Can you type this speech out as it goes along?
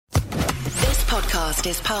podcast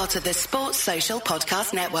is part of the Sports Social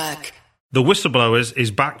Podcast Network. The Whistleblowers is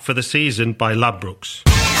back for the season by Ladbrokes.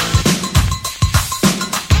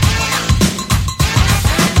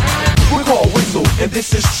 We're called Whistle, and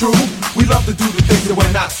this is true. We love to do the things that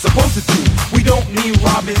we're not supposed to do. We don't need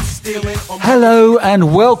robbing, stealing, or... Hello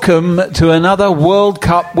and welcome to another World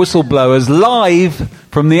Cup Whistleblowers live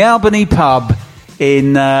from the Albany pub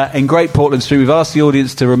in Great Portland Street. We've asked the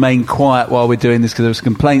audience to remain quiet while we're doing this because there was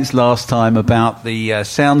complaints last time about the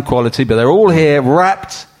sound quality, but they're all here,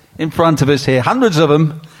 wrapped in front of us here, hundreds of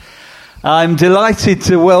them. I'm delighted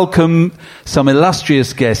to welcome some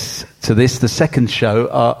illustrious guests to this, the second show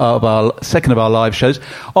of our live shows.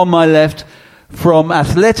 On my left, from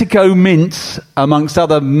Atletico Mints, amongst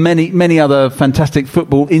other many other fantastic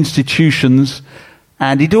football institutions,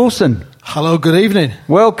 Andy Dawson. Hello, good evening.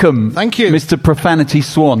 Welcome. Thank you. Mr. Profanity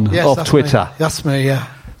Swan of Twitter. Me. That's me, yeah.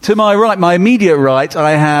 To my right, my immediate right,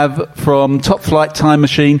 I have from Top Flight Time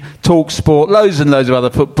Machine, Talk Sport, loads and loads of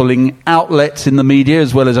other footballing outlets in the media,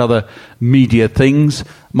 as well as other media things.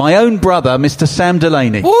 My own brother, Mr. Sam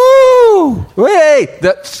Delaney. Woo! Hey,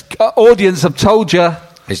 the audience have told you.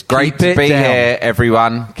 It's great to be here,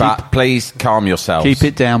 everyone, but please calm yourselves. Keep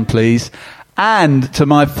it down, please. And to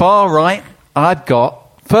my far right, I've got,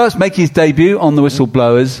 first making his debut on the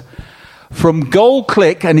Whistleblowers, from Goal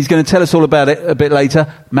Click, and he's going to tell us all about it a bit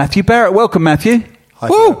later, Matthew Barrett. Welcome, Matthew. Hi,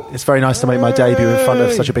 it's very nice to make my debut in front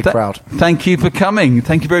of such a big crowd. Thank you for coming.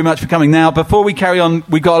 Thank you very much for coming. Now, before we carry on,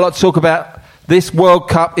 we've got a lot to talk about. This World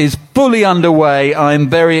Cup is fully underway. I'm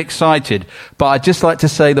very excited. But I'd just like to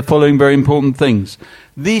say the following very important things.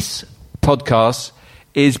 This podcast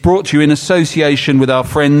is brought to you in association with our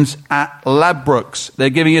friends at Ladbrokes. They're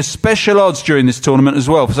giving us special odds during this tournament as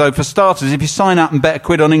well. So for starters, if you sign up and bet a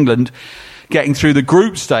quid on England getting through the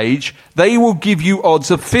group stage, they will give you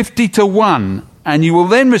odds of 50-1, and you will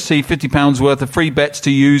then receive £50 worth of free bets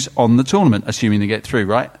to use on the tournament, assuming they get through,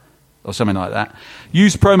 right? Or something like that.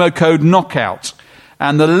 Use promo code KNOCKOUT,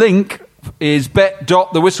 and the link is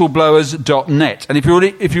bet.thewhistleblowers.net. And if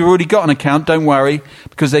you've already got an account, don't worry,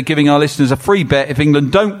 because they're giving our listeners a free bet if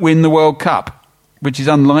England don't win the World Cup, which is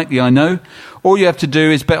unlikely, I know. All you have to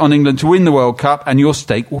do is bet on England to win the World Cup, and your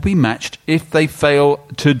stake will be matched if they fail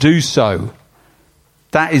to do so.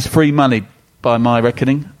 That is free money, by my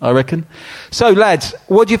reckoning, I reckon. So, lads,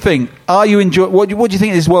 what do you think? What do you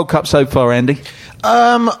think of this World Cup so far, Andy?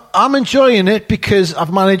 I'm enjoying it because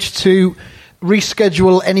I've managed to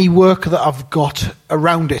reschedule any work that I've got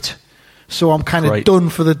around it. So I'm kind of done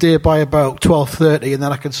for the day by about 12:30, and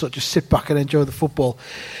then I can sort of just sit back and enjoy the football.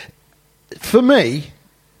 For me,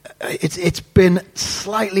 it's been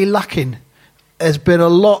slightly lacking. There's been a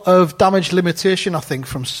lot of damage limitation, I think,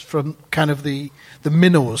 from kind of the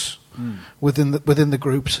minnows within the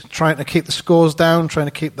groups, trying to keep the scores down, trying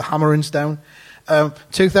to keep the hammerings down.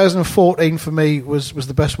 2014 for me was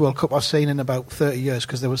the best World Cup I've seen in about 30 years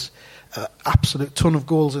because there was an absolute ton of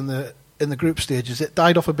goals in the group stages. It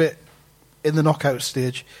died off a bit in the knockout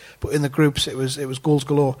stage, but in the groups it was goals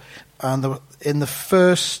galore. And in the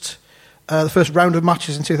first round of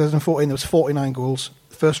matches in 2014 there was 49 goals.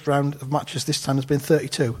 The first round of matches this time has been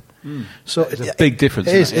 32. So it's a big difference.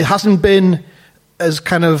 It hasn't been as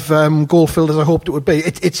kind of goal filled as I hoped it would be.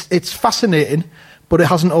 It's fascinating, but it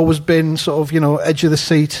hasn't always been sort of, edge of the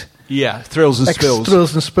seat. Yeah, thrills and spills.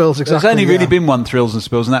 Thrills and spills, exactly. There's only really been one thrills and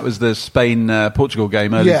spills, and that was the Spain-Portugal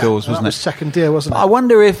game early doors, wasn't it? That was second day, wasn't it? I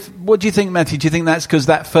wonder what do you think, Matthew? Do you think that's because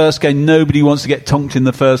that first game, nobody wants to get tonked in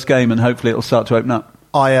the first game, and hopefully it'll start to open up?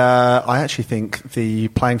 I actually think the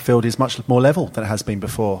playing field is much more level than it has been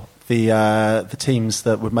before. The teams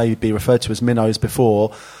that would maybe be referred to as minnows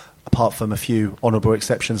before, apart from a few honourable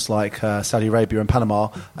exceptions like Saudi Arabia and Panama,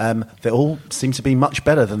 they all seem to be much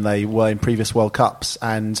better than they were in previous World Cups,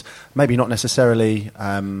 and maybe not necessarily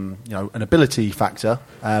an ability factor,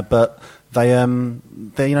 but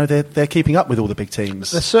they're keeping up with all the big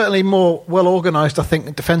teams. They're certainly more well organised, I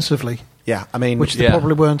think, defensively. Yeah, I mean, which they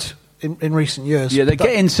probably weren't in recent years. Yeah, they're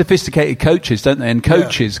getting sophisticated coaches, don't they? And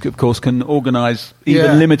coaches, of course, can organise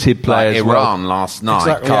even limited players. Like Iran last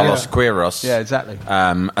night, Carlos Queiroz. Yeah, exactly.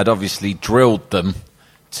 Had obviously drilled them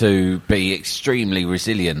to be extremely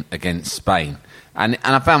resilient against Spain. And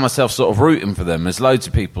I found myself sort of rooting for them, as loads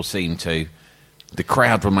of people seem to. The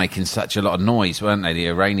crowd were making such a lot of noise, weren't they, the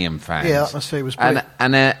Iranian fans? Yeah, that must say it was big.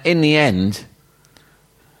 And in the end,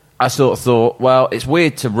 I sort of thought, well, it's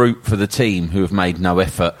weird to root for the team who have made no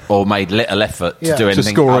effort or made little effort to do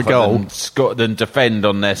anything score a goal than defend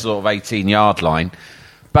on their sort of 18-yard line.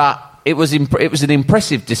 But it was an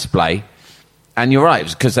impressive display, And you're right,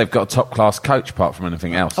 it's because they've got a top-class coach apart from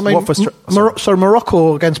anything else. I mean,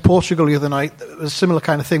 Morocco against Portugal the other night, it was a similar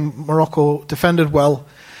kind of thing. Morocco defended well,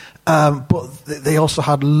 but they also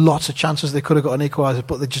had lots of chances. They could have got an equaliser,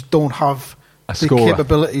 but they just don't have the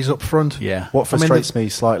capabilities up front. Yeah. What frustrates me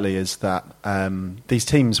slightly is that these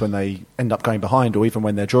teams, when they end up going behind, or even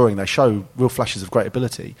when they're drawing, they show real flashes of great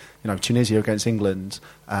ability. Tunisia against England,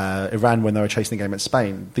 Iran when they were chasing the game at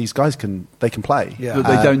Spain. These guys can play. Yeah. But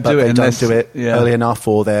they don't do it early enough,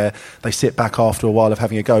 or they sit back after a while of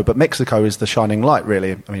having a go. But Mexico is the shining light,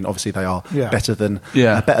 really. I mean, obviously they are better than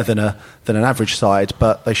an average side,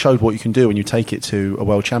 but they showed what you can do when you take it to a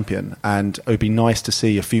world champion. And it would be nice to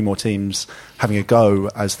see a few more teams having a go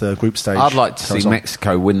as the group stage. I'd like to see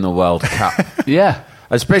Mexico win the World Cup. Yeah.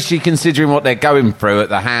 Especially considering what they're going through at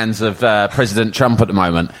the hands of President Trump at the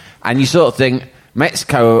moment. And you sort of think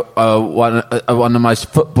Mexico are one of the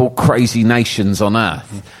most football-crazy nations on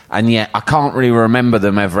earth. And yet I can't really remember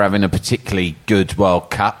them ever having a particularly good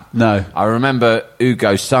World Cup. No. I remember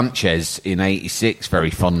Hugo Sanchez in '86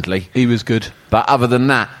 very fondly. He was good. But other than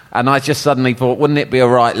that, and I just suddenly thought, wouldn't it be a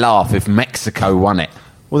right laugh if Mexico won it?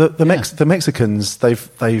 Well, the Mexicans,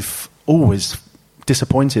 they've always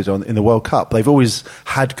disappointed in the World Cup. They've always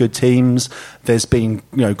had good teams. There's been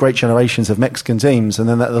great generations of Mexican teams, and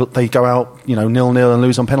then they go out 0-0 and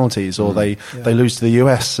lose on penalties, or they lose to the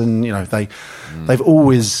US, and they've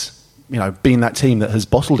always been that team that has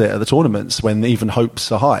bottled it at the tournaments when even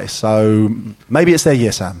hopes are high. So maybe it's their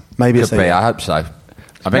year, Sam. Maybe it's their year. I hope so.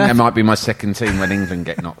 I think they might be my second team when England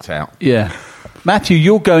get knocked out. Yeah. Matthew,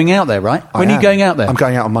 you're going out there, right? When are you going out there? I'm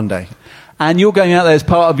going out on Monday. And you're going out there as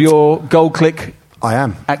part of your GoalClick I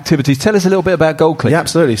am. activities. Tell us a little bit about GoalClick. Yeah,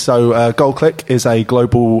 absolutely. So GoalClick is a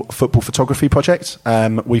global football photography project.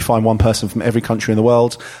 We find one person from every country in the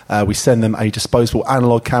world. We send them a disposable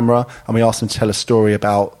analog camera, and we ask them to tell a story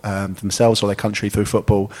about themselves or their country through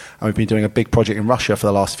football. And we've been doing a big project in Russia for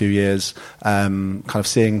the last few years, kind of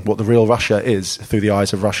seeing what the real Russia is through the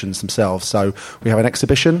eyes of Russians themselves. So we have an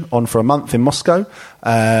exhibition on for a month in Moscow,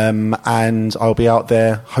 and I'll be out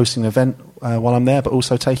there hosting an event while I'm there, but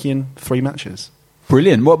also taking in 3 matches.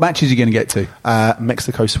 Brilliant. What matches are you going to get to?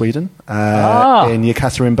 Mexico, Sweden, in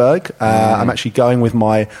Yekaterinburg. I'm actually going with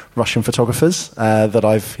my Russian photographers that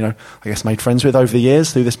I've, made friends with over the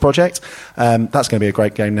years through this project. That's going to be a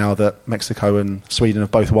great game now that Mexico and Sweden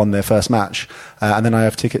have both won their first match. And then I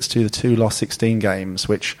have tickets to the 2 last 16 games,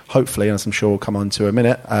 which hopefully, as I'm sure we'll come on to in a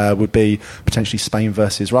minute, would be potentially Spain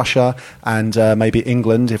versus Russia, and maybe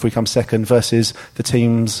England, if we come second, versus the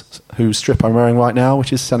teams whose strip I'm wearing right now,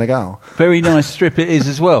 which is Senegal. Very nice strip it is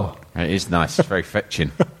as well. It is nice. It's very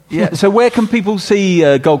fetching. Yeah. So where can people see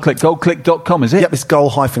GoalClick? GoalClick.com, is it? Yep, it's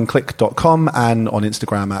goal-click.com, and on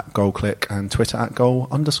Instagram at GoalClick and Twitter at goal_.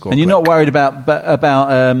 And you're not worried about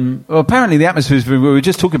well, apparently the atmosphere, we were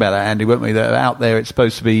just talking about that, Andy, weren't we? That out there it's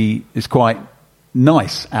supposed to be, it's quite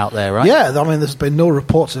nice out there, right? Yeah, I mean, there's been no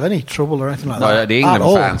reports of any trouble or anything like that. The England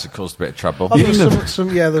fans have caused a bit of trouble. Oh, there's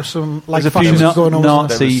some like there's a few going on.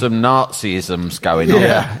 There was some Nazisms going on.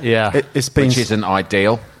 Yeah. It's been, which isn't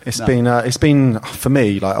ideal. It's been for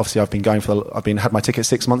me, like, obviously I've been had my ticket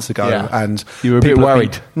 6 months ago, and you were a bit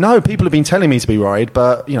worried. People have been telling me to be worried,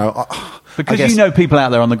 but because people out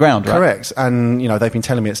there on the ground, right? Correct, and they've been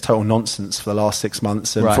telling me it's total nonsense for the last 6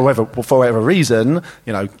 months, and for whatever reason,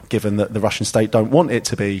 given that the Russian state don't want it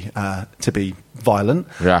to be violent,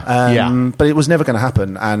 but it was never going to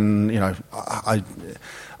happen, and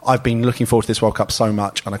I've been looking forward to this World Cup so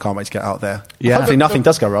much, and I can't wait to get out there. Yeah. Hopefully nothing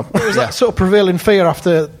does go wrong. There was that sort of prevailing fear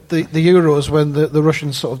after the Euros when the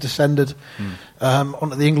Russians sort of descended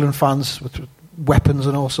onto the England fans with weapons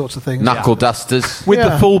and all sorts of things. Knuckle dusters. With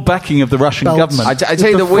the full backing of the Russian government. I tell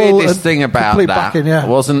you, the weirdest thing about that backing,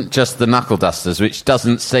 wasn't just the knuckle dusters, which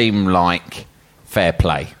doesn't seem like fair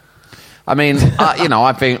play. I mean,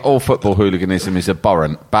 I think all football hooliganism is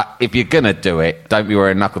abhorrent, but if you're going to do it, don't be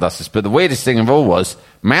wearing knuckle dusters. But the weirdest thing of all was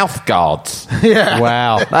mouth guards. Yeah.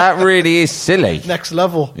 Wow. That really is silly. Next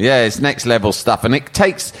level. Yeah, it's next level stuff. And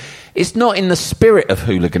it's not in the spirit of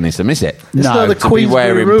hooliganism, is it? It's not the to be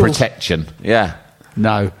Queensberry wearing rules. Protection. Yeah.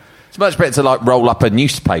 No. It's much better to roll up a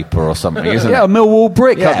newspaper or something, isn't it? Yeah, a Millwall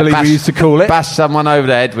brick, I believe we used to call it. Bash someone over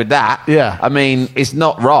the head with that. Yeah. I mean, it's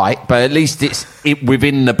not right, but at least it's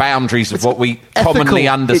within the boundaries of what we commonly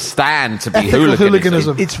understand to be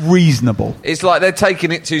hooliganism. It's reasonable. It's like they're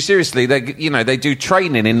taking it too seriously. They do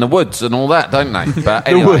training in the woods and all that, don't they? But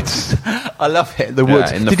The woods. I love it, the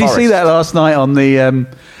woods. in the Did you see that last night on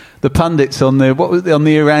the pundits on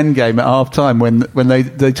the Iran game at half time when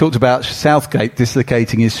they talked about Southgate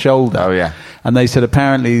dislocating his shoulder? Oh, yeah. And they said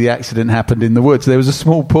apparently the accident happened in the woods. There was a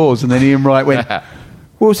small pause, and then Ian Wright went,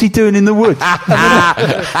 What was he doing in the woods?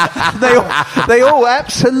 they all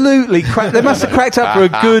absolutely cracked. They must have cracked up for a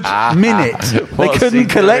good minute. They couldn't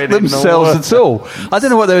collect themselves at all. I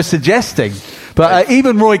don't know what they were suggesting. But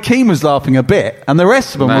even Roy Keane was laughing a bit, and the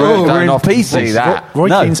rest of them were in pieces. Roy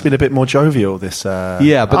Keane's been a bit more jovial this.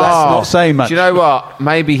 Yeah, but that's not saying much. Do you know what?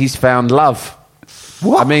 Maybe he's found love.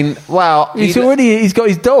 What? I mean, well, he's got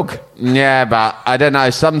his dog. Yeah, but I don't know.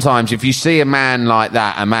 Sometimes if you see a man like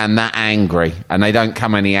that, a man that angry, and they don't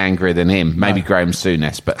come any angrier than him, maybe Graham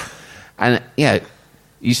Souness,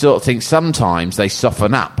 you sort of think sometimes they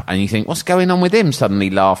soften up, and you think, what's going on with him? Suddenly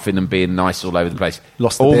laughing and being nice all over the place.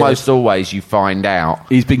 Almost always you find out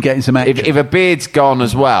he's been getting some action. If a beard's gone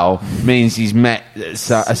as well, means he's met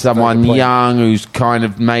someone young who's kind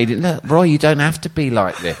of made it. Look, Roy, you don't have to be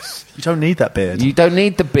like this. You don't need that beard. You don't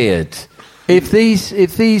need the beard. If these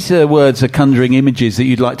words are conjuring images that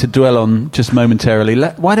you'd like to dwell on just momentarily,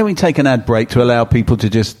 why don't we take an ad break to allow people to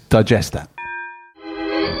just digest that?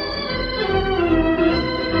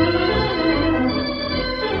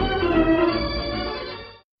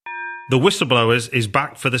 The Whistleblowers is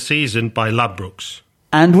back for the season by Ladbrokes.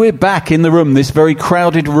 And we're back in the room, this very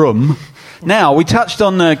crowded room. Now, we touched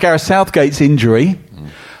on Gareth Southgate's injury.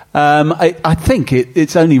 I think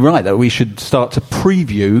it's only right that we should start to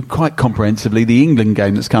preview quite comprehensively the England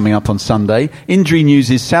game that's coming up on Sunday. Injury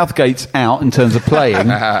news is Southgate's out in terms of playing,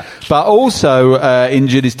 but also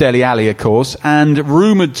injured is Dele Alli, of course, and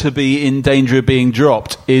rumoured to be in danger of being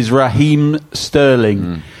dropped is Raheem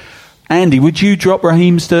Sterling. Andy, would you drop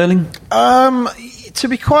Raheem Sterling? To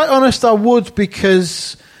be quite honest, I would,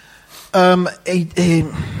 because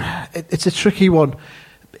it's a tricky one.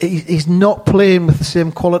 He's not playing with the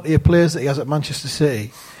same quality of players that he has at Manchester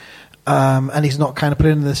City, and he's not kind of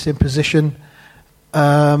playing in the same position.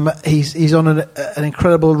 He's on an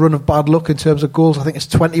incredible run of bad luck in terms of goals. I think it's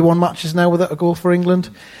 21 matches now without a goal for England.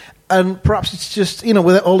 And perhaps it's just,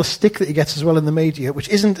 with all the stick that he gets as well in the media, which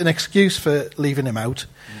isn't an excuse for leaving him out,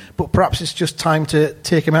 but perhaps it's just time to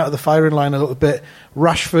take him out of the firing line a little bit.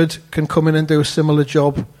 Rashford can come in and do a similar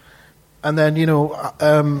job. And then,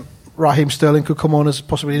 Raheem Sterling could come on as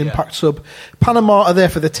possibly an impact sub. Panama are there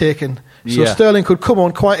for the taking. So Sterling could come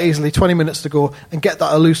on quite easily, 20 minutes to go, and get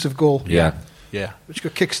that elusive goal. Yeah. Which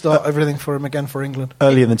could kickstart everything for him again for England.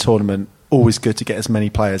 Early in the tournament, always good to get as many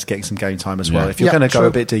players getting some game time as well. If you're going to go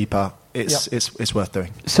a bit deeper, it's worth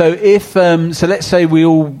doing. So so let's say we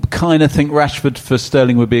all kind of think Rashford for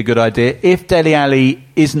Sterling would be a good idea. If Dele Alli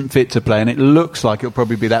isn't fit to play, and it looks like it'll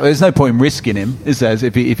probably be that, there's no point in risking him, is there?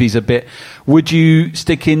 If he's a bit, would you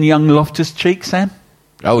stick in young Loftus-Cheek, Sam?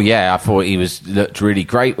 Oh yeah, I thought he looked really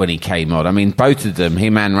great when he came on. I mean, both of them,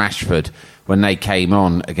 him and Rashford, when they came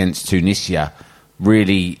on against Tunisia,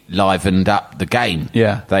 really livened up the game.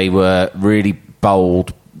 Yeah. They were really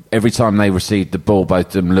bold. Every time they received the ball, both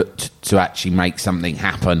of them looked to actually make something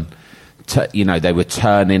happen. They were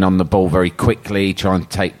turning on the ball very quickly, trying to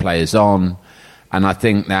take players on. And I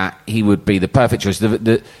think that he would be the perfect choice.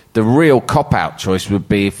 The real cop-out choice would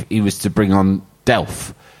be if he was to bring on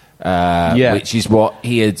Delph. Which is what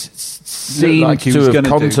he had seemed to have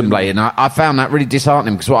contemplated. And I found that really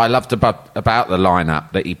disheartening, because what I loved about the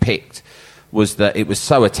lineup that he picked was that it was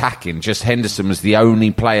so attacking. Just Henderson was the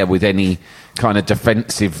only player with any kind of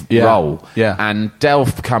defensive role. Yeah. And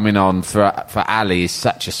Delph coming on for Ali is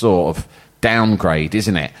such a sort of downgrade,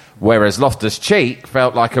 isn't it? Whereas Loftus-Cheek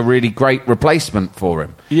felt like a really great replacement for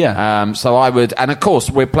him. Yeah. So I would... And, of course,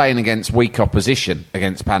 we're playing against weak opposition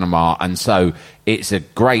against Panama, and so it's a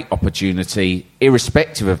great opportunity,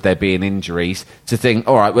 irrespective of there being injuries, to think,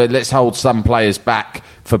 all right, well, let's hold some players back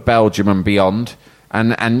for Belgium and beyond.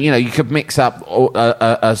 And you could mix up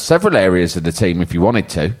several areas of the team if you wanted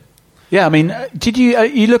to. Yeah, I mean, did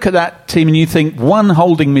you look at that team and you think one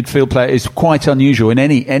holding midfield player is quite unusual in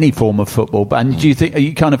any form of football? And do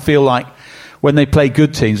you kind of feel like when they play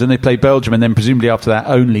good teams, when they play Belgium, and then presumably after that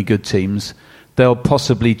only good teams, they'll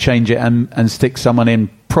possibly change it and stick someone in,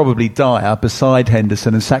 probably Dyer, beside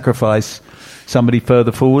Henderson, and sacrifice somebody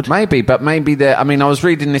further forward? Maybe I was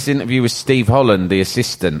reading this interview with Steve Holland, the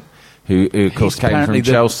assistant, who of course came from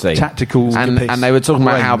Chelsea. Tactical and they were talking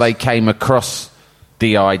about how they came across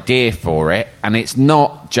the idea for it, and it's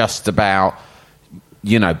not just about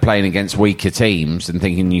playing against weaker teams and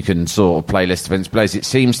thinking you can sort of play less defensive players. It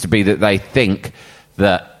seems to be that they think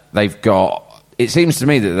that they've got. It seems to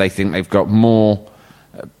me that they think they've got more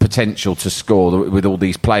potential to score with all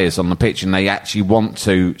these players on the pitch, and they actually want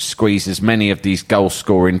to squeeze as many of these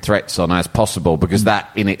goal-scoring threats on as possible, because that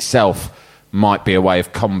in itself might be a way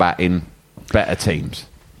of combating better teams.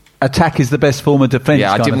 attack is the best form of defence.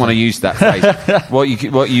 Yeah, I didn't want to use that phrase.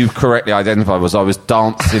 What you correctly identified was I was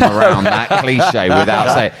dancing around that cliche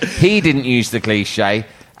without saying. He didn't use the cliche,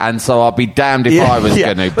 and so I'll be damned if I was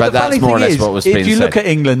going to. But that's more or less what was being said. If you look at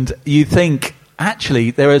England, you think,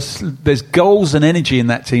 actually, there's goals and energy in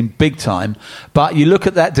that team, big time. But you look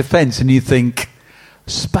at that defence and you think,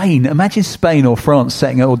 Spain, imagine Spain or France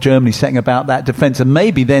or Germany setting about that defence, and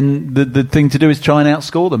maybe then the thing to do is try and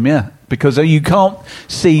outscore them, because you can't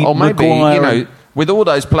see. Or maybe Maguire with all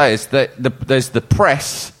those players, there's the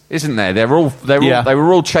press, isn't there? They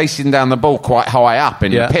were all chasing down the ball quite high up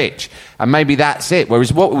in the pitch, and maybe that's it.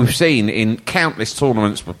 Whereas what we've seen in countless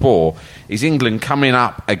tournaments before is England coming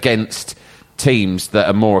up against teams that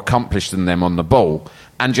are more accomplished than them on the ball,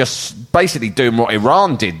 and just basically doing what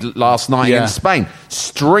Iran did last night against Spain,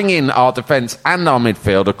 stringing our defence and our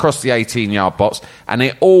midfield across the 18-yard box, and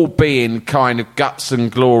it all being kind of guts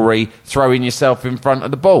and glory, throwing yourself in front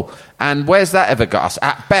of the ball. And where's that ever got us?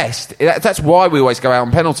 At best, that's why we always go out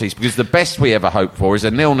on penalties, because the best we ever hope for is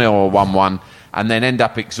a 0-0 or 1-1, and then end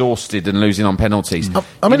up exhausted and losing on penalties.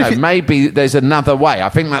 I mean, maybe there's another way. I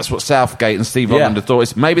think that's what Southgate and Steve Holland have thought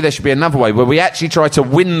is maybe there should be another way where we actually try to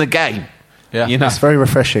win the game. Yeah, it's very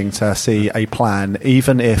refreshing to see a plan,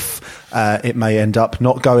 even if it may end up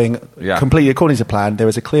not going completely according to plan. There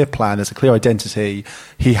is a clear plan, there's a clear identity.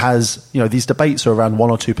 He has, these debates are around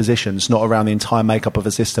one or two positions, not around the entire makeup of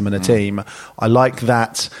a system and a team. I like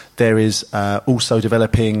that there is also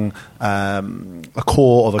developing a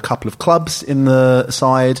core of a couple of clubs in the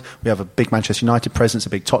side. We have a big Manchester United presence, a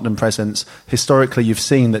big Tottenham presence. Historically, you've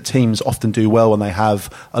seen that teams often do well when they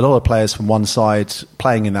have a lot of players from one side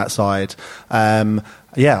playing in that side. I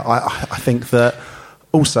think that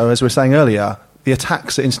also, as we were saying earlier, the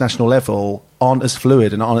attacks at international level aren't as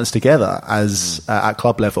fluid and aren't as together as at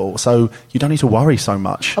club level, so you don't need to worry so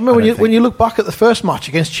much. I mean, when you look back at the first match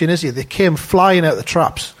against Tunisia, they came flying out the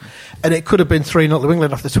traps, and it could have been 3-0 to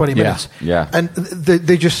England after 20 minutes. And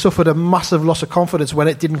they just suffered a massive loss of confidence when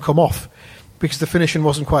it didn't come off, because the finishing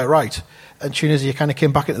wasn't quite right. And Tunisia kind of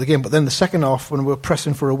came back into the game. But then the second half, when we were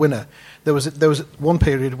pressing for a winner, there was one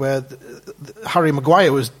period where Harry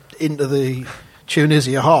Maguire was into the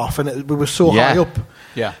Tunisia half, and we were so high up.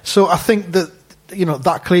 Yeah. So I think that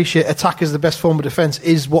that cliche, attack is the best form of defence,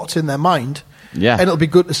 is what's in their mind. Yeah. And it'll be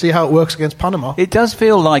good to see how it works against Panama. It does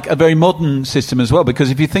feel like a very modern system as well, because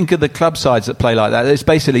if you think of the club sides that play like that, it's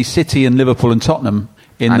basically City and Liverpool and Tottenham.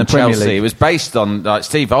 In the Premier Chelsea. League. It was based on,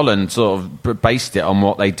 Steve Holland sort of based it on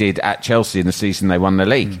what they did at Chelsea in the season they won the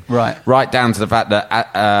league. Right down to the fact that,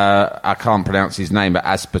 I can't pronounce his name, but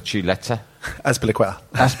Azpilicueta,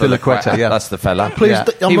 yeah. That's the fella. Please,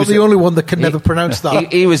 I'm not the only one that can never pronounce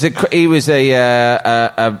that. He was a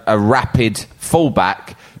rapid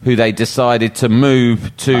fullback who they decided to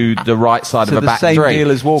move to the right side of a back three. So the same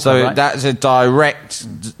deal as Walker, So right? that's a direct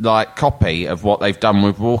copy of what they've done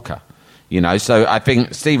with Walker. So I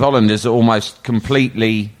think Steve Holland has almost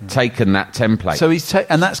completely taken that template. So he's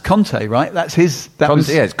and that's Conte, right? That's his.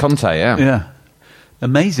 It's Conte, yeah.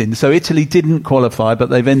 Amazing. So Italy didn't qualify, but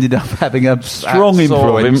they've ended up having a strong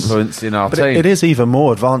influence in our team. It is even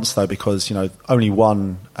more advanced though, because only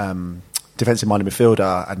one defensive-minded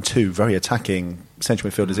midfielder and two very attacking central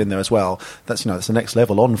midfielders in there as well. That's that's the next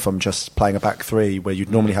level on from just playing a back three where you'd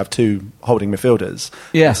normally have two holding midfielders.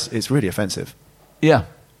 Yes, it's really offensive. Yeah.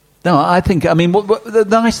 No, I think, the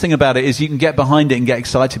nice thing about it is you can get behind it and get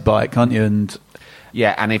excited by it, can't you? And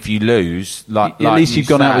and if you lose, at least you've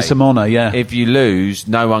gone out with some honour, If you lose,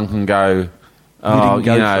 no one can go,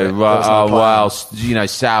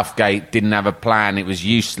 Southgate didn't have a plan, it was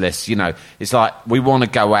useless. It's like, we want to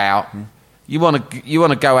go out. You want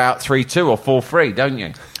to go out 3-2 or 4-3, don't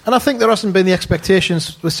you? And I think there hasn't been the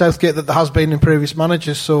expectations with Southgate that there has been in previous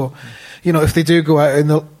managers. So, if they do go out in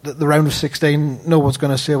the round of 16, no one's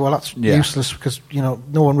going to say, well, that's useless, because, no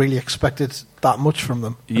one really expected that much from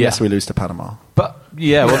them. Unless we lose to Panama. But,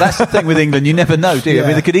 that's the thing with England. You never know, do you? I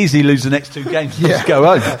mean, they could easily lose the next two games and just go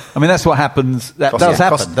home. I mean, that's what happens. That does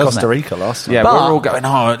happen, doesn't it? Costa Rica last time. Yeah, but we're all going,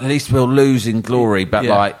 at least we'll lose in glory.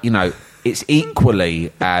 But, it's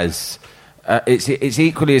equally as... It's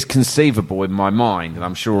equally as conceivable in my mind, and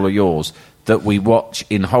I'm sure all of yours, that we watch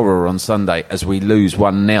in horror on Sunday as we lose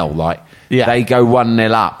 1-0. They go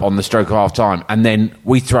 1-0 up on the stroke of half time, and then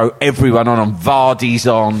we throw everyone on. Vardy's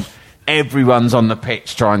on, everyone's on the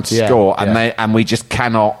pitch trying to score, and we just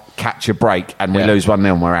cannot catch a break, and we lose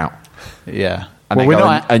 1-0 and we're out. Yeah, and we're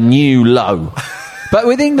not a new low. But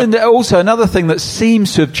with England, also another thing that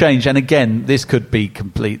seems to have changed, and again, this could be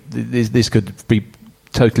complete. This could be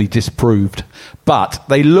totally disproved. But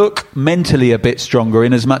they look mentally a bit stronger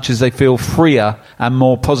in as much as they feel freer and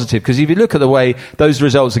more positive. Because if you look at the way those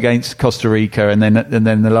results against Costa Rica and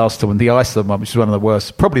then the last one, the Iceland one, which is one of the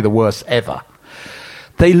worst, probably the worst ever,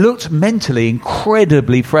 they looked mentally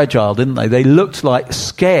incredibly fragile, didn't they? They looked like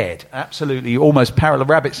scared, absolutely almost parallel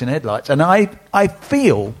rabbits in headlights. And I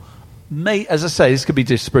feel, as I say, this could be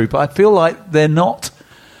disproved, but I feel like they're not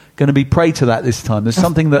going to be prey to that this time. There's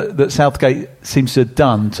something that Southgate seems to have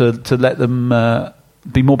done to let them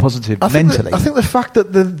be more positive mentally. I think the fact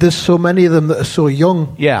that there's so many of them that are so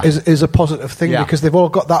young is a positive thing, because they've all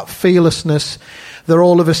got that fearlessness. They're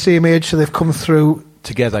all of the same age, so they've come through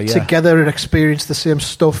together and experienced the same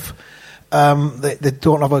stuff. They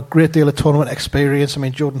don't have a great deal of tournament experience. I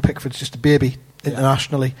mean, Jordan Pickford's just a baby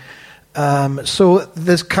internationally. So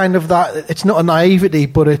there's kind of that. It's not a naivety,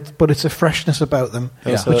 but it's a freshness about them,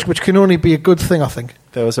 which can only be a good thing, I think.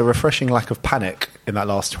 There was a refreshing lack of panic in that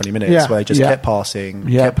last 20 minutes where they just kept passing,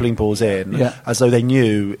 kept pulling balls in, as though they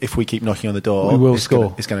knew if we keep knocking on the door, we will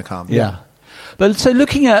score. It's going to come. Yeah. But so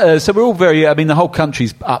looking at, so we're all very, I mean, the whole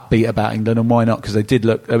country's upbeat about England, and why not? Because they did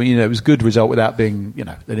look, I mean, it was a good result without being,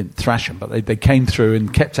 they didn't thrash them, but they came through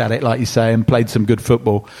and kept at it, like you say, and played some good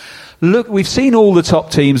football. Look, we've seen all the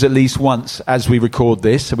top teams at least once as we record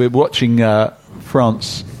this. So we're watching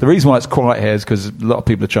France. The reason why it's quiet here is because a lot of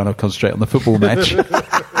people are trying to concentrate on the football match.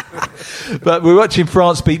 But we're watching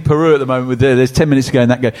France beat Peru at the moment. There's 10 minutes to go in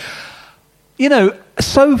that game.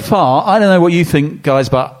 So far, I don't know what you think, guys,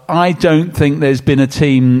 but I don't think there's been a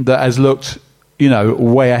team that has looked,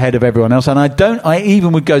 way ahead of everyone else. And I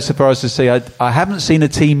even would go so far as to say I haven't seen a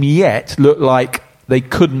team yet look like they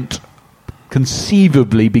couldn't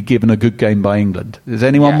conceivably be given a good game by England. Does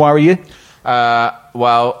anyone worry you?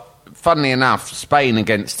 Well, funnily enough, Spain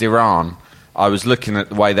against Iran, I was looking at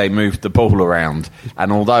the way they moved the ball around,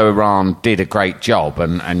 and although Iran did a great job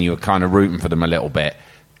and you were kind of rooting for them a little bit,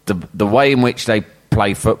 the way in which they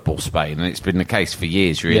play football, Spain, and it's been the case for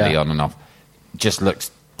years really on and off, just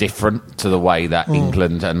looks different to the way that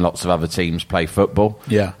England and lots of other teams play football.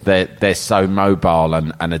 Yeah, they're so mobile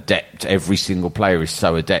and adept. Every single player is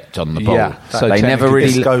so adept on the ball. Yeah, so they never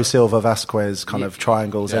really Isco, Silva, Vasquez kind of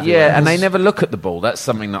triangles. Yeah, and they never look at the ball. That's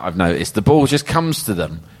something that I've noticed. The ball just comes to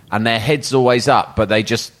them, and their head's always up, but they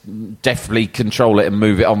just deftly control it and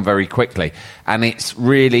move it on very quickly. And it's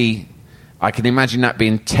really, I can imagine that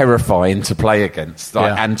being terrifying to play against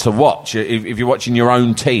and to watch. If you're watching your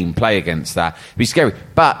own team play against that, it'd be scary.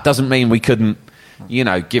 But doesn't mean we couldn't,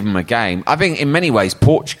 give them a game. I think in many ways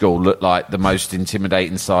Portugal looked like the most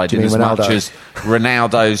intimidating side in as much as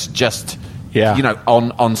Ronaldo's just,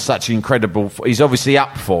 on such incredible... He's obviously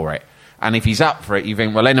up for it. And if he's up for it, you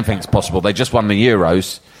think, well, anything's possible. They just won the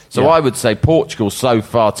Euros. So I would say Portugal so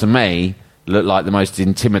far to me look like the most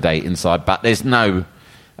intimidating side. But there's no...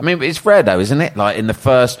 I mean, it's rare though, isn't it? Like in the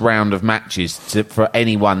first round of matches for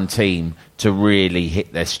any one team to really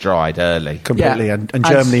hit their stride early. Completely. Yeah. And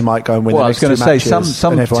Germany might go and win the next two matches. I was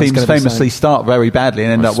going to say, some teams famously start very badly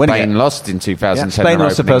and end up winning. Spain lost in 2010. Spain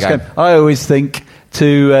lost the first game. I always think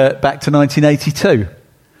back to 1982.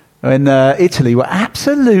 When Italy were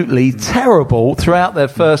absolutely terrible throughout their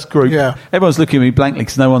first group. Yeah. Everyone's looking at me blankly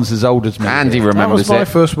because no one's as old as me. Andy remembers it. That was my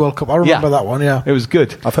first World Cup. I remember that one, It was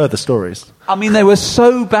good. I've heard the stories. I mean, they were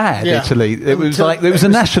so bad, Italy. It was a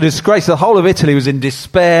national disgrace. The whole of Italy was in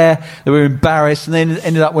despair. They were embarrassed and then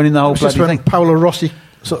ended up winning the whole bloody thing. Paolo Rossi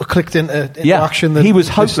sort of clicked into action. He was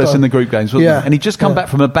hopeless in the group games, wasn't he? And he'd just come back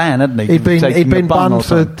from a ban, hadn't he? He'd been banned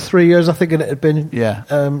for 3 years, I think, and it had been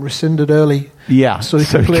rescinded early. Yeah, so he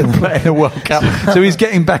could play in the World Cup. So he's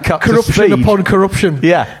getting back up corruption to speed. Upon corruption.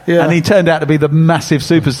 Yeah, and he turned out to be the massive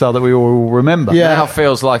superstar that we all remember. Yeah, now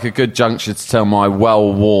feels like a good juncture to tell my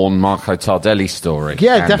well-worn Marco Tardelli story.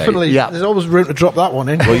 Yeah, Andy. Definitely. Yeah. There's always room to drop that one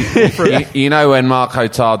in. Well, you know when Marco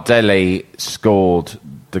Tardelli scored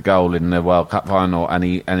the goal in the World Cup final and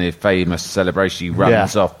his famous celebration, he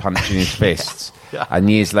runs off punching his fists. And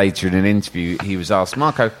years later in an interview he was asked,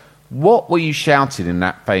 Marco, what were you shouting in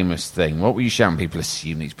that famous thing? What were you shouting? People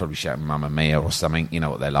assume he's probably shouting Mamma Mia or something, you know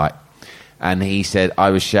what they're like. And he said,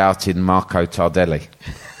 I was shouting Marco Tardelli.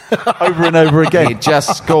 Over and over again. He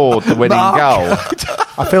just scored the winning goal.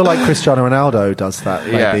 I feel like Cristiano Ronaldo does that.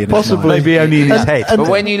 Maybe possibly. Maybe only in his head. But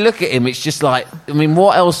when you look at him, it's just like, I mean,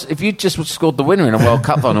 what else? If you just scored the winner in a World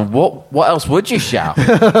Cup final, what else would you shout?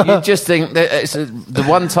 You just think that it's the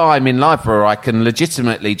one time in life where I can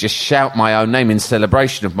legitimately just shout my own name in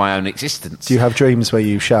celebration of my own existence. Do you have dreams where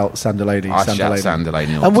you shout Sandelaney? I shout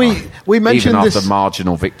Sandelaney all and the time. We mentioned even this after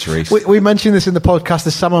marginal victories. We mentioned this in the podcast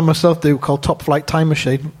that Sam and myself do called Top Flight Time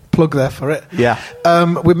Machine. plug there for it. Yeah.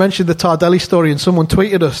 We mentioned the Tardelli story, and someone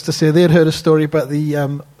tweeted us to say they'd heard a story about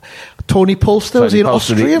the Tony Polster. Was he an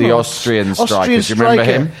Austrian? The Austrian striker. Do you remember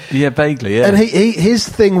him? Yeah, vaguely, yeah. And his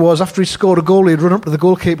thing was, after he scored a goal, he'd run up to the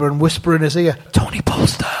goalkeeper and whisper in his ear, "Tony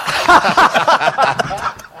Polster."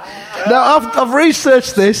 Now, I've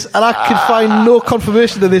researched this, and I can find no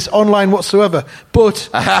confirmation of this online whatsoever, but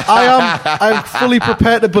I'm fully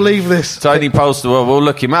prepared to believe this. Tony Polster, well, we'll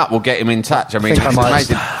look him up. We'll get him in touch. I mean, it's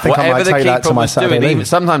amazing. Whatever the keeper was doing,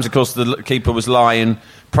 sometimes, of course, the keeper was lying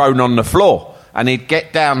prone on the floor, and he'd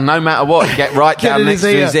get down, no matter what, he'd get right down next to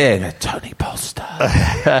his ear. Tony Polster.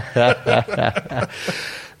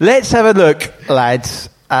 Let's have a look, lads,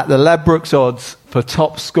 at the Ladbrokes odds for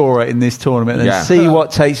top scorer in this tournament and see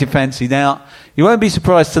what takes your fancy. Now, you won't be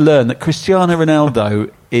surprised to learn that Cristiano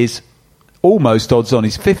Ronaldo is almost odds on.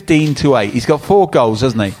 He's 15-8. He's got 4 goals,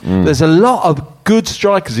 hasn't he? There's a lot of good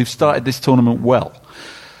strikers who've started this tournament well.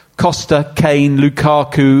 Costa, Kane,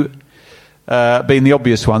 Lukaku being the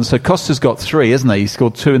obvious one. So Costa's got 3, hasn't he? He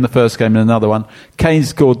scored 2 in the first game and another one. Kane's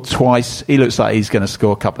scored twice. He looks like he's going to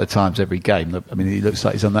score a couple of times every game. I mean, he looks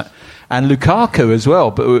like he's on that. And Lukaku as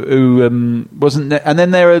well, but who wasn't there. And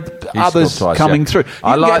then there are others twice, coming through.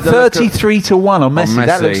 I like 33-1 on Messi.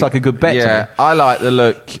 That looks like a good bet. Yeah, I like the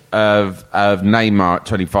look of Neymar at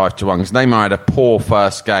 25-1 because Neymar had a poor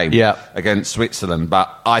first game against Switzerland,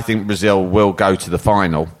 but I think Brazil will go to the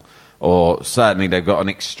final, or certainly they've got an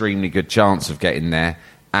extremely good chance of getting there.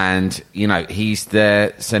 And, you know, he's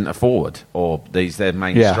their centre forward, or he's their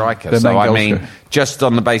main striker. So, I mean, just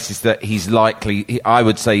on the basis that he's likely, I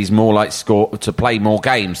would say he's more like to play more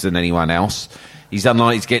games than anyone else. He's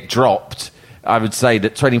unlikely to get dropped. I would say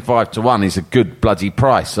that 25-1 is a good bloody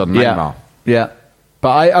price on Neymar. Yeah. But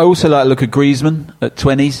I also like to look at Griezmann at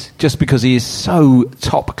 20s, just because he is so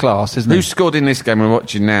top class, isn't he? Who scored in this game we're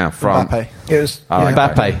watching now? France. Mbappe. It was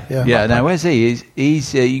Mbappe. Yeah, Mbappe. Now where's he?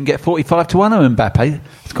 He's you can get 45-1 on Mbappe.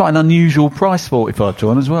 It's quite an unusual price,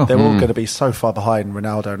 45-1 as well. They're all going to be so far behind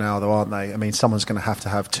Ronaldo now, though, aren't they? I mean, someone's going to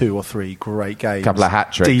have 2 or 3 great games, couple of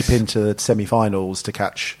hat tricks, deep into the semi-finals to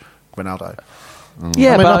catch Ronaldo.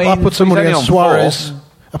 Yeah, I put some money on Suarez.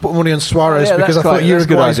 I put money on Suarez because I thought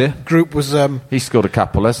Uruguay's group was... he scored a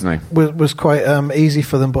couple, hasn't he? Was quite easy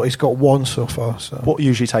for them, but he's got 1 so far. So. What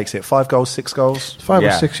usually takes it? 5 goals, 6 goals? 5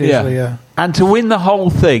 or 6 usually, yeah. And to win the whole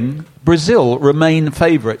thing, Brazil remain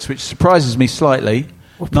favourites, which surprises me slightly.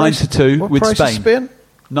 9-2 with Spain.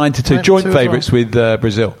 9-2, joint favourites with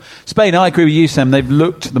Brazil. Spain, I agree with you, Sam. They've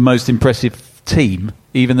looked the most impressive team,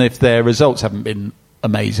 even if their results haven't been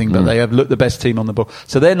amazing, but they have looked the best team on the ball.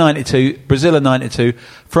 So they're 92, Brazil are 92,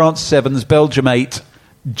 France 7s, Belgium 8,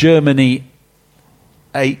 Germany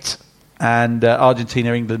 8, and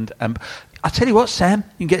Argentina, England. And I tell you what, Sam,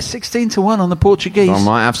 you can get 16-1 on the Portuguese. I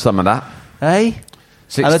might have some of that. Eh?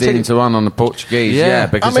 16-1 on the Portuguese,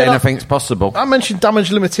 because anything's possible. I mentioned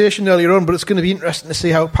damage limitation earlier on, but it's going to be interesting to see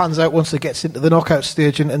how it pans out once it gets into the knockout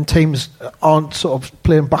stage and teams aren't sort of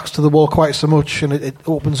playing backs to the wall quite so much, and it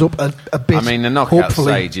opens up a bit. I mean, the knockout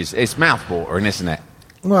stage it's mouth-watering, isn't it?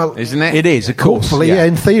 Well, isn't it? It is, of course. Hopefully,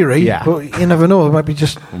 in theory, but you never know. It might be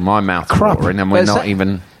just my mouth-watering, and we're not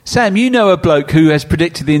even... Sam, you know a bloke who has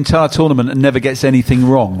predicted the entire tournament and never gets anything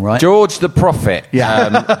wrong, right? George the Prophet.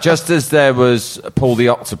 Yeah. Just as there was Paul the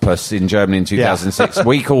Octopus in Germany in 2006,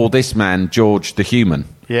 we call this man George the Human.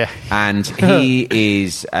 Yeah. And he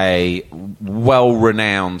is a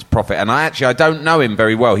well-renowned prophet. And I don't know him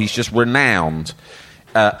very well. He's just renowned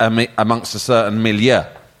amongst a certain milieu.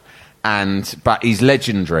 But he's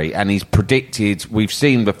legendary, and he's predicted. We've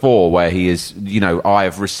seen before where he is. I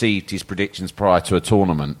have received his predictions prior to a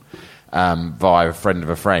tournament via a friend of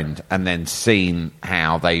a friend, and then seen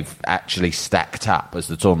how they've actually stacked up as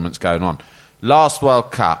the tournament's going on. Last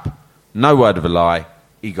World Cup, no word of a lie,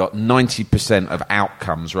 he got 90% of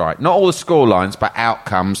outcomes right. Not all the score lines, but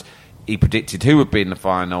outcomes. He predicted who would be in the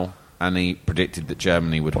final, and he predicted that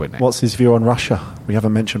Germany would win it. What's his view on Russia? We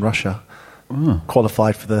haven't mentioned Russia.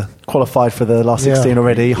 Qualified for the last 16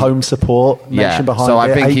 already. Home support mentioned behind so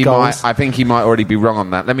it. I think he might already be wrong on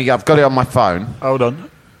that. I've got it on my phone. Hold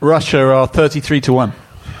on. Russia are 33-1.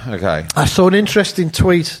 Okay. I saw an interesting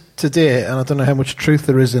tweet today, and I don't know how much truth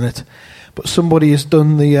there is in it, but somebody has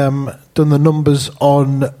done the numbers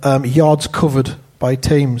on yards covered by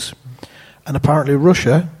teams, and apparently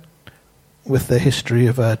Russia, with their history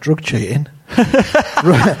of drug cheating,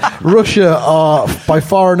 Russia are by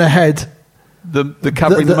far and ahead. The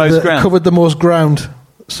covering the most ground. Covered the most ground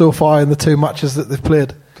so far in the 2 matches that they've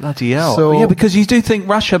played. Bloody hell. So, because you do think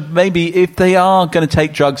Russia, maybe, if they are going to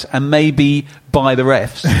take drugs and maybe buy the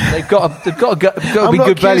refs, they've got to be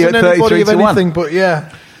good value at 33-1. But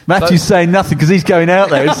yeah. Matthew's saying nothing because he's going out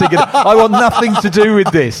there and thinking, I want nothing to do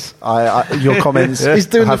with this. Your comments He's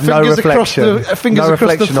doing have the fingers across the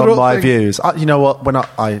reflection throat on my thing. views. You know what? When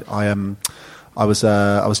I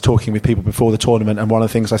was talking with people before the tournament, and one of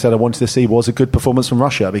the things I said I wanted to see was a good performance from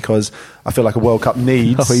Russia, because I feel like a World Cup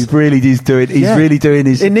needs. He really is doing. He's really doing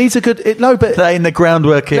his. It needs a good. But laying the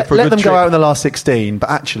groundwork here for a let good them trip. go out in the last 16, but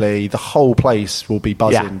actually the whole place will be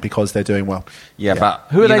buzzing because they're doing well. Yeah, but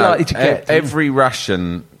who are they likely to get? Every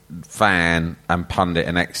Russian fan and pundit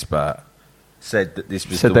and expert said that this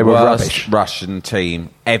was Said the they were worst rubbish. Russian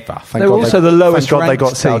team ever. They were also the lowest Thank God they got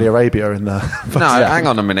ranked Saudi team. Arabia in the. No, hang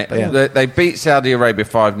on a minute. Yeah. They beat Saudi Arabia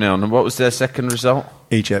 5-0, and what was their second result?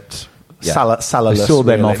 Egypt. Yeah. Salahless. They saw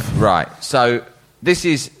them really. off. Right. So this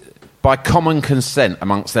is, by common consent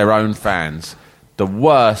amongst their own fans, the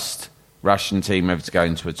worst Russian team ever to go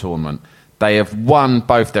into a tournament. They have won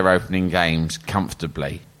both their opening games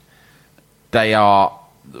comfortably. They are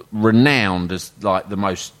renowned as like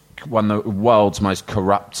one of the world's most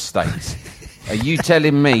corrupt states. Are you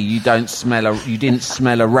telling me you didn't smell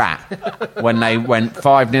a rat when they went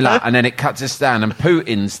 5-0 up, and then it cuts us down and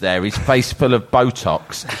Putin's there, his face full of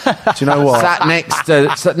Botox, Do you know what? sat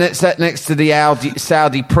next to the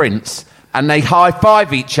Saudi prince, and they high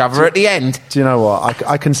five each other at the end. Do you know what?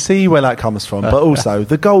 I can see where that comes from, but also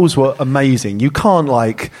the goals were amazing. You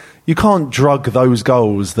can't drug those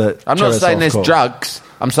goals that. I'm not Cheryshev saying there's caught. drugs.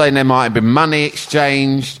 I'm saying there might have been money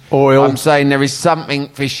exchanged. Oil. I'm saying there is something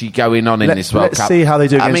fishy going on in this World Let's Cup. see how they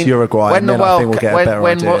do against Uruguay, and then I think we'll get a better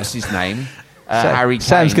idea. What's his name? Harry Kane.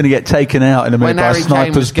 Sam's going to get taken out in a minute When by a Harry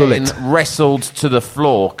Kane was sniper's bullet. getting wrestled to the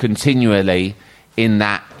floor continually in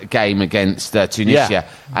that game against Tunisia, Yeah.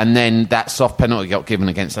 and then that soft penalty got given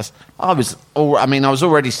against us, I was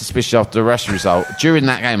already suspicious after the Russia result. During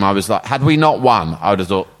that game, I was like, had we not won, I would have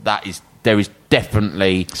thought there is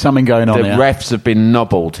definitely Something going on The here. refs have been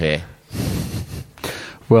nobbled here.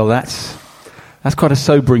 Well, that's quite a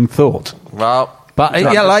sobering thought. Well, But, I'm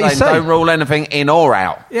yeah, just like you saying, say. don't rule anything in or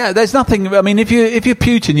out. Yeah, there's nothing. I mean, if you're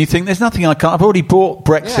Putin, you think there's nothing I can't. I've already bought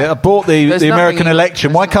Brexit. Yeah. I bought the There's American nothing-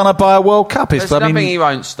 election. Why can't I buy a World Cup? There's nothing he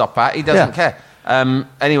won't stop at. He doesn't care.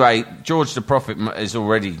 Anyway, George the Prophet is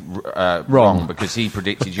already wrong because he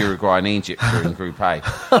predicted Uruguay and Egypt were in Group A.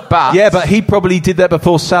 But yeah, but he probably did that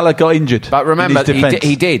before Salah got injured. But remember, in his defence.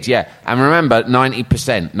 he did, yeah. And remember,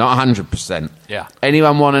 90%, not 100%. Yeah.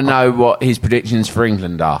 Anyone want to know what his predictions for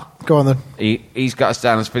England are? Go on then. He's got us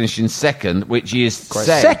down as finishing second, which is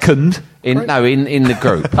said Second? in the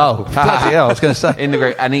group. Oh, bloody hell, I was going to say. In the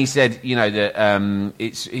group, and he said, that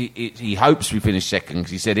he hopes we finish second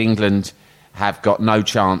because he said England have got no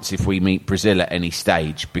chance if we meet Brazil at any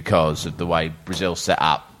stage because of the way Brazil's set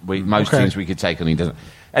up. Most teams we could take on, he doesn't.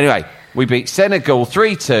 Anyway, we beat Senegal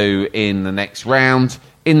 3-2 in the next round.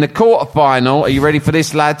 In the quarter-final, are you ready for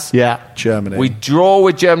this, lads? Yeah. Germany. We draw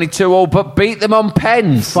with Germany 2-2, but beat them on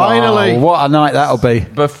pens. Finally. Oh, what a night that'll be.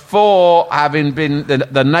 Before having been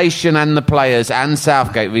the nation and the players and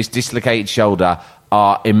Southgate with his dislocated shoulder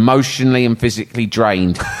are emotionally and physically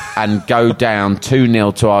drained and go down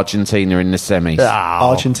 2-0 to Argentina in the semis.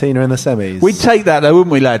 Argentina in the semis. We'd take that, though,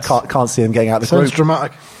 wouldn't we, lads? Can't see them getting out of the Sounds group.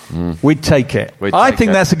 dramatic. We'd take it. We'd I take think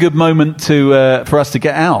it. that's a good moment for us to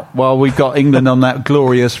get out while we've got England on that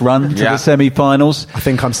glorious run to Yeah. the semi-finals. I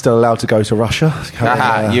think I'm still allowed to go to Russia.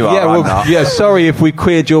 You are. Yeah, I'm not. sorry if we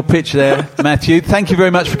queered your pitch there, Matthew. Thank you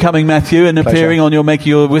very much for coming, Matthew, and appearing on making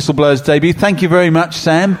your Whistleblowers debut. Thank you very much,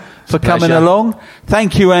 Sam, for coming Pleasure. along.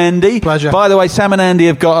 Thank you, Andy. Pleasure. By the way, Sam and Andy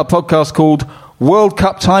have got a podcast called World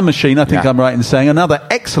Cup Time Machine. I think Yeah. I'm right in saying another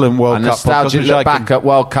excellent World A Cup podcast. nostalgic which look I can- back at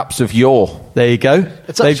World Cups of yore. There you go.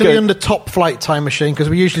 It's They've actually got- under Top Flight Time Machine because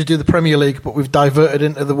we usually do the Premier League, but we've diverted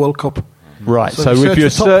into the World Cup. right. So, So if if you you're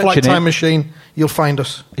search for Top Flight searching Time it, Machine, you'll find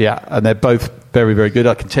us. yeah, and they're both very, very good.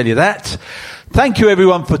 I can tell you that. Thank you,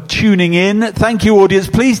 everyone, for tuning in. Thank you, audience.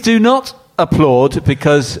 Please do not applaud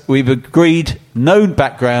because we've agreed no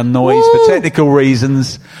background noise for technical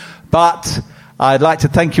reasons. But I'd like to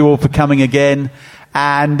thank you all for coming again,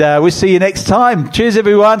 and we'll see you next time. Cheers,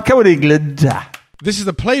 everyone. Come on, England. This is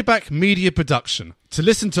a Playback Media production. To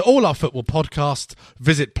listen to all our football podcasts,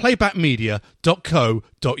 visit playbackmedia.co.uk.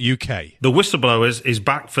 The Whistleblowers is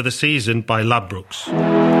back for the season by Ladbrokes.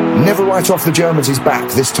 Never Write Off the Germans is back,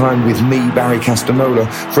 this time with me, Barry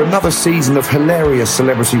Castamola, for another season of hilarious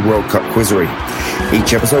Celebrity World Cup quizzery.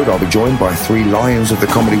 Each episode I'll be joined by three lions of the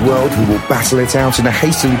comedy world who will battle it out in a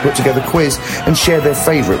hastily put together quiz and share their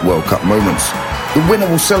favourite World Cup moments. The winner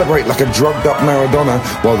will celebrate like a drugged up Maradona,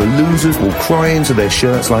 while the losers will cry into their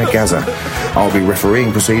shirts like Gaza. I'll be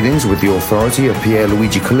refereeing proceedings with the authority of Pierre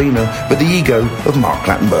Luigi Collina, but the ego of Mark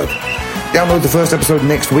Clattenburg. Download the first episode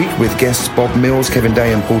next week with guests Bob Mills, Kevin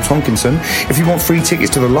Day and Paul Tonkinson. If you want free tickets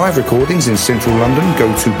to the live recordings in central London, go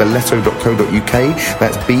to belletto.co.uk,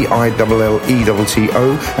 that's BILLETTO,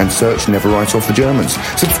 and search Never Write Off the Germans.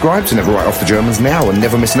 Subscribe to Never Write Off the Germans now and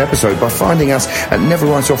never miss an episode by finding us at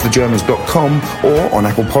neverwriteoffthegermans.com or on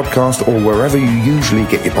Apple Podcast or wherever you usually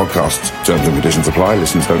get your podcasts. Terms and conditions apply.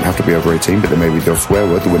 Listeners don't have to be over 18, but there may be the swear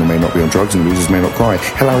word, the winner may not be on drugs, and the losers may not cry.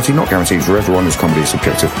 Hilarity not guaranteed for everyone, as comedy is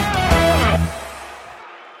subjective.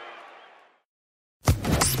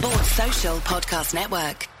 Sports Social Podcast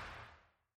Network.